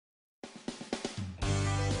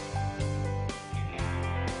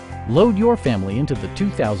Load your family into the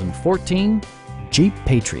 2014 Jeep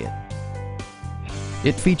Patriot.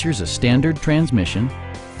 It features a standard transmission,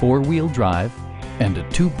 four-wheel drive, and a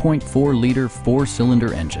 2.4-liter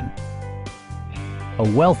four-cylinder engine. A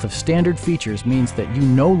wealth of standard features means that you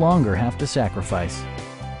no longer have to sacrifice,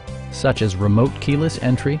 such as remote keyless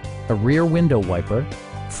entry, a rear window wiper,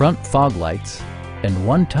 front fog lights, and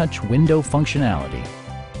one-touch window functionality.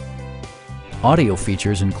 Audio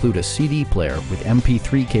features include a CD player with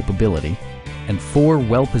MP3 capability and 4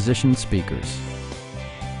 well-positioned speakers.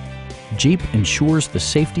 Jeep ensures the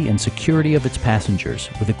safety and security of its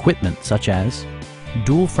passengers with equipment such as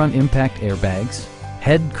dual front impact airbags,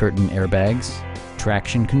 head curtain airbags,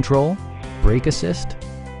 traction control, brake assist,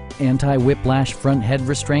 anti-whiplash front head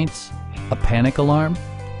restraints, a panic alarm,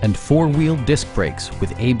 and 4-wheel disc brakes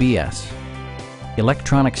with ABS.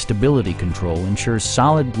 Electronic stability control ensures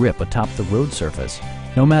solid grip atop the road surface,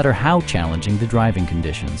 no matter how challenging the driving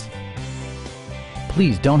conditions.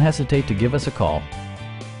 Please don't hesitate to give us a call.